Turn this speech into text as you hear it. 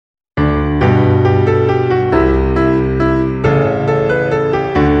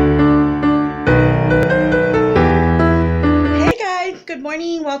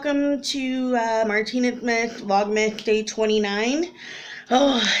welcome to Martinezmas Vlogmas Day 29.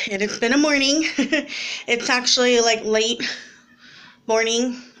 Oh, it has been a morning. It's actually like late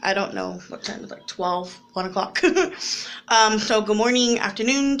morning. I don't know what time. It's like 1 o'clock. So good morning,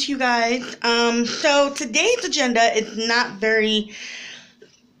 afternoon to you guys. So today's agenda is not very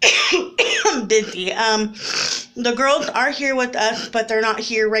busy. The girls are here with us, but they're not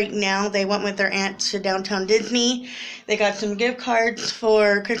here right now. They went with their aunt to downtown Disney. They got some gift cards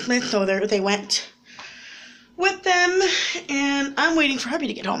for Christmas, so they went with them. And I'm waiting for hubby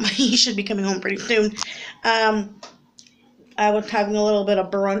to get home. He should be coming home pretty soon. I was having a little bit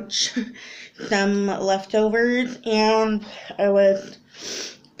of brunch, some leftovers, and I was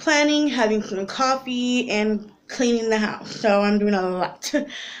planning having some coffee and cleaning the house, so I'm doing a lot.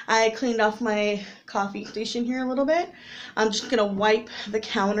 I cleaned off my coffee station here a little bit. I'm just gonna wipe the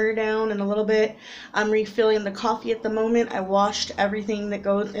counter down in a little bit. I'm refilling the coffee at the moment. I washed everything that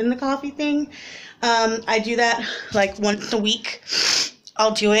goes in the coffee thing. I do that like once a week.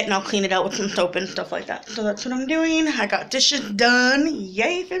 I'll do it and I'll clean it out with some soap and stuff like that. So that's what I'm doing. I got dishes done.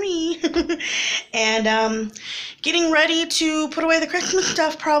 Yay for me. And getting ready to put away the Christmas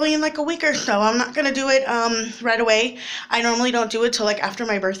stuff probably in like a week or so. I'm not going to do it right away. I normally don't do it till like after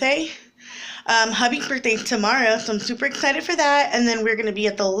my birthday. Hubby's birthday is tomorrow, so I'm super excited for that. And then we're going to be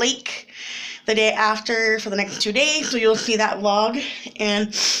at the lake the day after for the next 2 days, so you'll see that vlog, and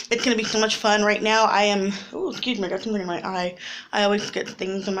it's going to be so much fun. Right now I am, oh, excuse me, I got something in my eye. I always get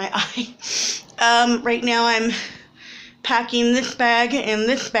things in my eye. Right now I'm packing this bag and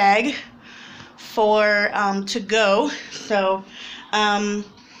this bag for to go. So the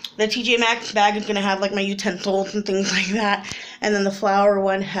TJ Maxx bag is going to have like my utensils and things like that, and then the flour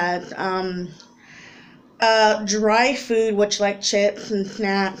one has dry food, which like chips and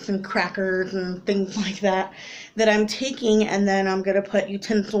snacks and crackers and things like that I'm taking, and then I'm going to put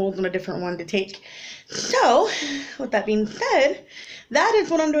utensils in a different one to take. So, with that being said, that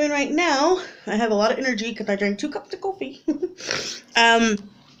is what I'm doing right now. I have a lot of energy because I drank 2 cups of coffee. As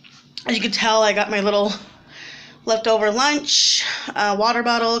you can tell, I got my little leftover lunch, water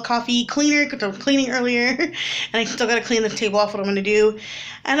bottle, coffee, cleaner, because I was cleaning earlier, and I still got to clean this table off, what I'm going to do,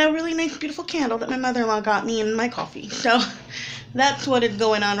 and a really nice, beautiful candle that my mother-in-law got me in my coffee. So that's what is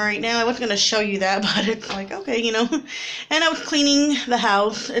going on right now. I wasn't going to show you that, but it's like, okay, you know. And I was cleaning the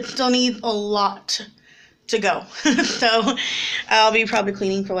house. It still needs a lot to go. So I'll be probably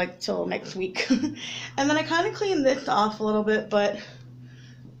cleaning for like till next week. And then I kind of cleaned this off a little bit, but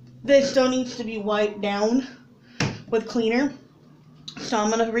this still needs to be wiped down with cleaner. So I'm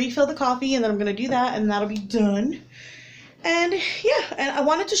going to refill the coffee, and then I'm going to do that, and that'll be done. And yeah, and I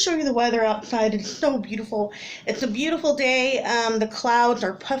wanted to show you the weather outside. It's so beautiful. It's a beautiful day. The clouds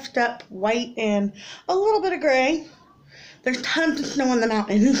are puffed up white and a little bit of gray. There's tons of snow in the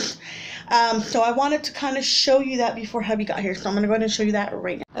mountains. So I wanted to kind of show you that before hubby got here. So I'm going to go ahead and show you that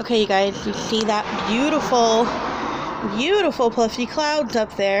right now. Okay, you guys, you see that beautiful fluffy clouds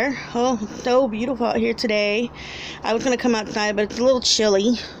up there. Oh, so beautiful out here today. I was going to come outside, but it's a little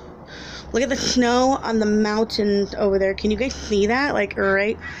chilly. Look at the snow on the mountains over there. Can you guys see that? Like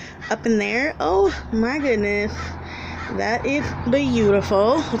right up in there. Oh my goodness. That is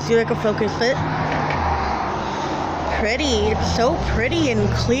beautiful. Let's see if I can focus it. Pretty. It's so pretty and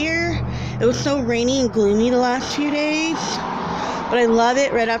clear. It was so rainy and gloomy the last few days, but I love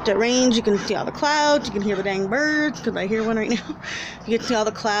it. Right after it rains, you can see all the clouds. You can hear the dang birds, because I hear one right now. You can see all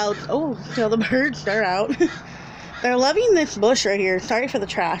the clouds. Oh, see all the birds. They're out. They're loving this bush right here. Sorry for the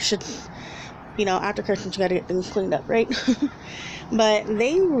trash. It's, you know, after Christmas, you got to get things cleaned up, right? But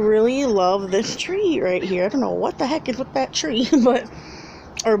they really love this tree right here. I don't know what the heck is with that tree,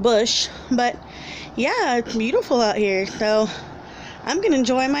 or bush. But, yeah, it's beautiful out here. So, I'm going to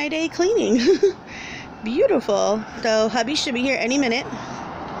enjoy my day cleaning. Beautiful. So hubby should be here any minute,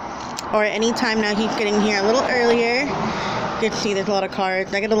 or any time now. He's getting here a little earlier. You can see there's a lot of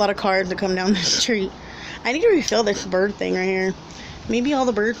cars. I get a lot of cars that come down the street. I need to refill this bird thing right here. Maybe all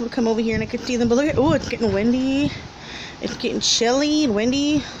the birds would come over here and I could see them. But look at, oh, it's getting windy. It's getting chilly and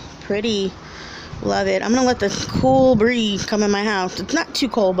windy. Pretty. Love it. I'm going to let this cool breeze come in my house. It's not too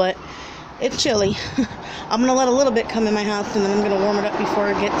cold, but it's chilly. I'm going to let a little bit come in my house, and then I'm going to warm it up before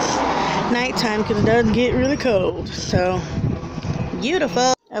it gets nighttime, because it does get really cold. So,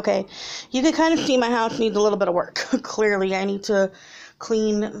 beautiful. Okay, you can kind of see my house needs a little bit of work. Clearly, I need to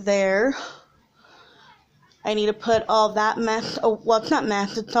clean there. I need to put all that mess, oh, well, it's not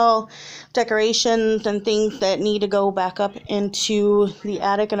mess, it's all decorations and things that need to go back up into the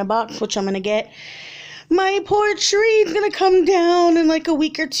attic in a box, which I'm going to get. My poor tree's going to come down in like a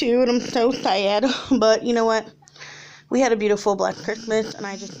week or two, and I'm so sad, but you know what? we had a beautiful, blessed Christmas, and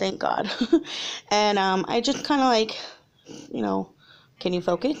I just thank God. And I just kind of like, you know, can you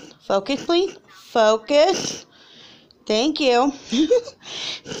focus? Focus, please. Focus. Thank you.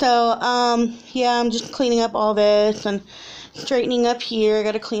 So, yeah, I'm just cleaning up all this and straightening up here. I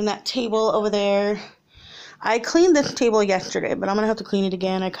got to clean that table over there. I cleaned this table yesterday, but I'm going to have to clean it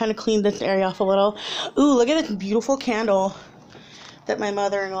again. I kind of cleaned this area off a little. Ooh, look at this beautiful candle that my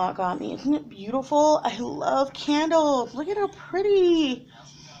mother-in-law got me. Isn't it beautiful? I love candles. Look at how pretty.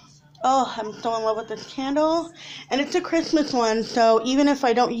 Oh, I'm so in love with this candle. And it's a Christmas one, so even if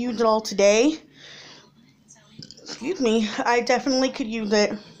I don't use it all today, excuse me, I definitely could use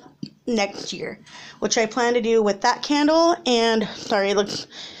it next year, which I plan to do with that candle. And sorry, it looks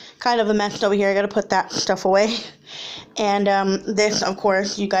kind of a mess over here. I got to put that stuff away. And this, of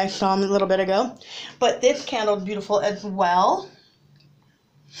course, you guys saw me a little bit ago. But this candle is beautiful as well.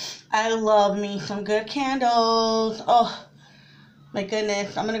 I love me some good candles. Oh, my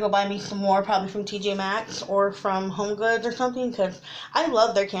goodness. I'm going to go buy me some more, probably from TJ Maxx or from Home Goods or something, because I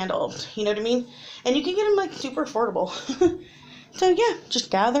love their candles. You know what I mean? And you can get them, like, super affordable. So, yeah,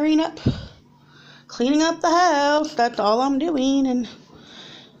 just gathering up, cleaning up the house. That's all I'm doing. And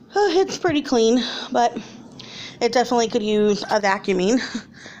it's pretty clean, but it definitely could use a vacuuming.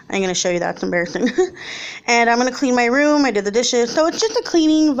 I'm going to show you that. It's embarrassing. And I'm going to clean my room. I did the dishes. So it's just a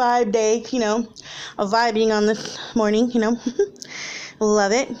cleaning vibe day, you know, a vibing on this morning, you know.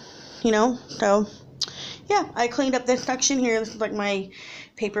 Love it, you know. So, yeah, I cleaned up this section here. This is like my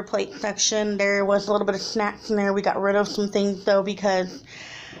paper plate section. There was a little bit of snacks in there. We got rid of some things, though, because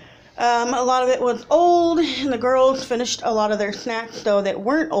a lot of it was old, and the girls finished a lot of their snacks, though, that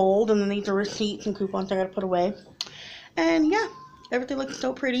weren't old, and then these are receipts and coupons I got to put away. And, yeah. Everything looks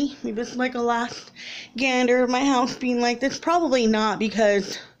so pretty. Maybe this is like a last gander of my house being like this. Probably not,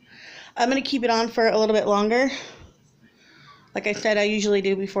 because I'm going to keep it on for a little bit longer. Like I said, I usually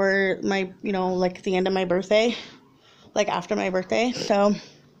do before my, you know, like the end of my birthday. Like after my birthday. So,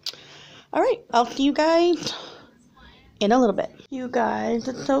 alright. I'll see you guys in a little bit. You guys,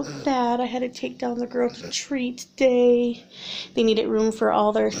 it's so sad. I had to take down the girls' tree today. They needed room for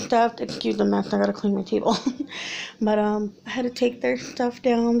all their stuff. Excuse the mess. I gotta clean my table. But I had to take their stuff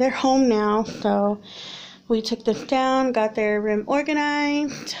down. They're home now, so we took this down, got their room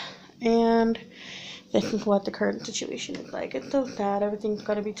organized, and this is what the current situation is like. It's so sad. Everything's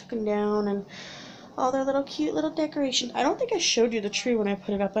got to be taken down, and all their little cute little decorations. I don't think I showed you the tree when I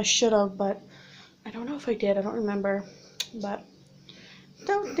put it up. I should have, but I don't know if I did. I don't remember. But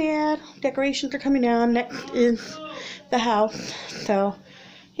so sad. Decorations are coming down. Next is the house. So,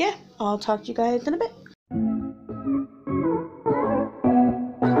 yeah, I'll talk to you guys in a bit.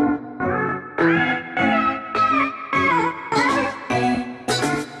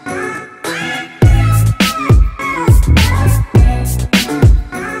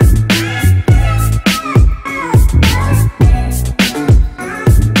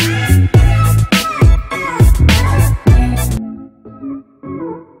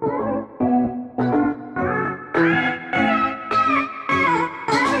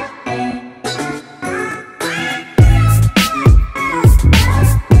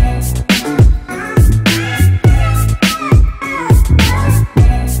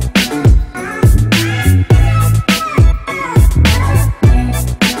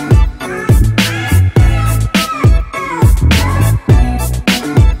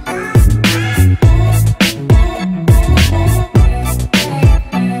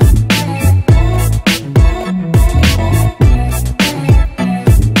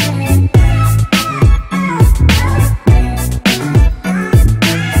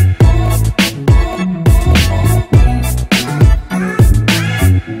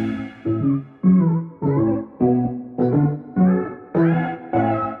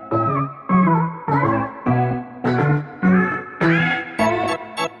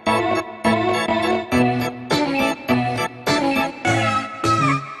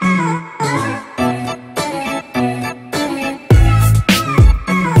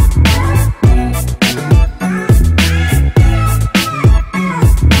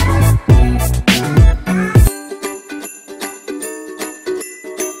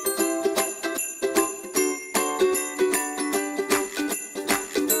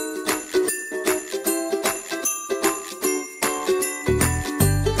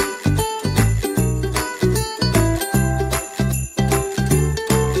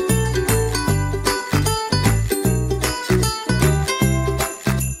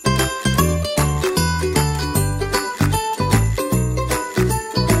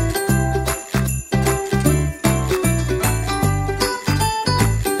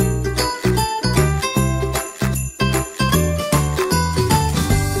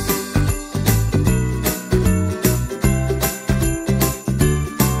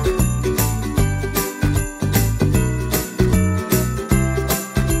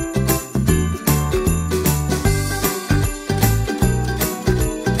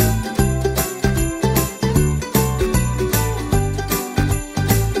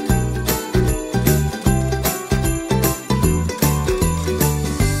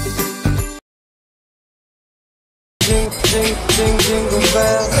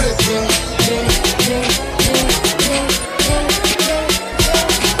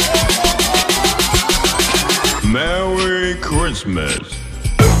 martinezmas.